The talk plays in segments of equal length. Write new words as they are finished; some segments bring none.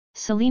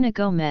Selena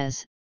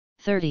Gomez,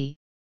 30,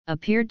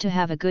 appeared to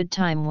have a good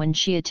time when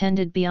she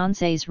attended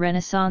Beyoncé's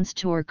Renaissance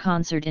Tour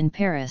concert in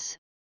Paris,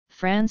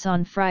 France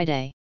on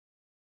Friday.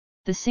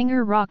 The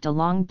singer rocked a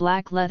long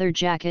black leather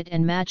jacket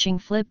and matching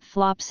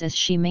flip-flops as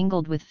she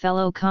mingled with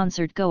fellow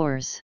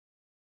concert-goers.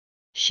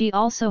 She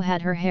also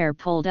had her hair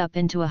pulled up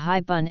into a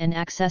high bun and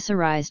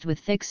accessorized with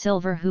thick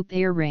silver hoop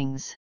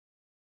earrings.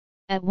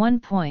 At one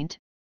point,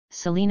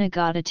 Selena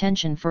got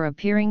attention for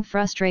appearing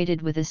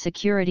frustrated with a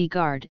security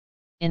guard,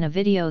 in a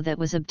video that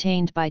was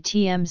obtained by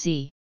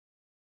TMZ.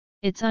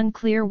 It's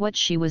unclear what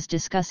she was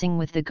discussing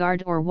with the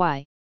guard or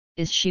why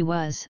she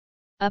was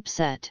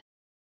upset.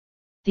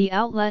 The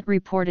outlet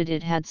reported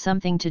it had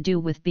something to do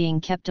with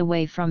being kept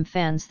away from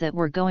fans that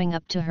were going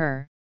up to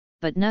her,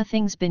 but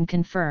nothing's been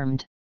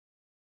confirmed.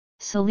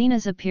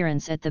 Selena's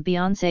appearance at the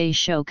Beyoncé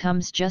show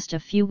comes just a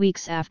few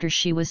weeks after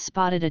she was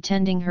spotted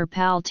attending her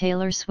pal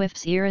Taylor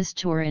Swift's Eras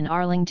tour in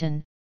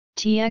Arlington,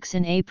 TX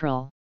in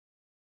April.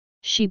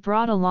 She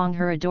brought along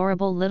her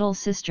adorable little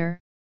sister,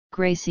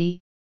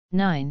 Gracie,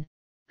 9,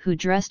 who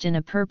dressed in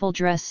a purple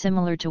dress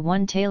similar to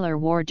one Taylor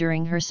wore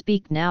during her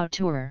Speak Now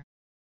tour.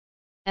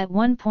 At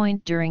one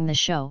point during the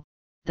show,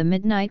 the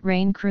Midnight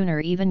Rain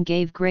crooner even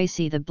gave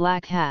Gracie the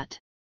black hat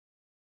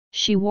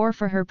she wore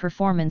for her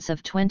performance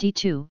of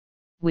 22,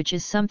 which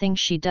is something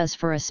she does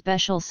for a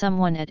special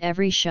someone at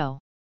every show.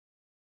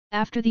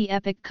 After the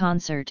epic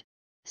concert,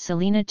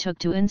 Selena took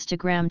to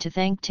Instagram to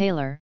thank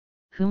Taylor,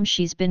 whom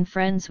she's been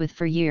friends with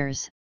for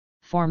years,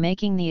 for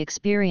making the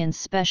experience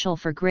special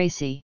for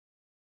Gracie.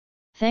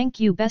 "Thank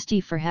you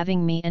bestie for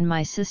having me and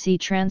my sissy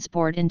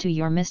transport into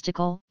your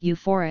mystical,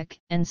 euphoric,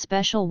 and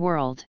special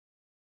world.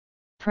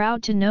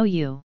 Proud to know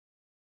you.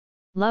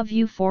 Love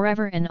you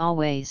forever and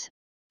always,"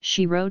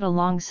 she wrote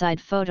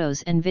alongside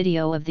photos and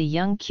video of the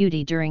young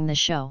cutie during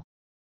the show.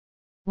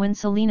 When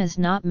Selena's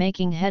not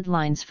making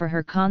headlines for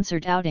her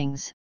concert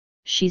outings,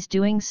 she's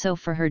doing so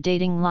for her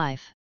dating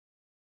life.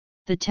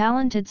 The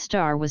talented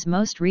star was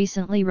most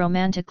recently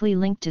romantically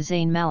linked to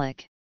Zayn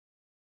Malik.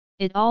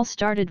 It all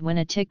started when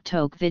a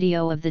TikTok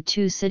video of the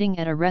two sitting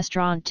at a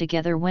restaurant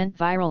together went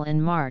viral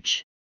in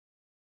March.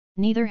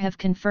 Neither have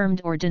confirmed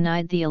or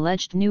denied the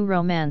alleged new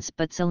romance,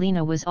 but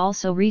Selena was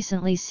also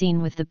recently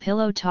seen with the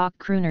Pillow Talk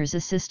crooner's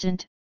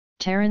assistant,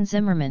 Taryn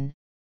Zimmerman,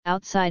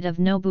 outside of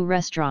Nobu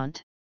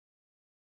restaurant.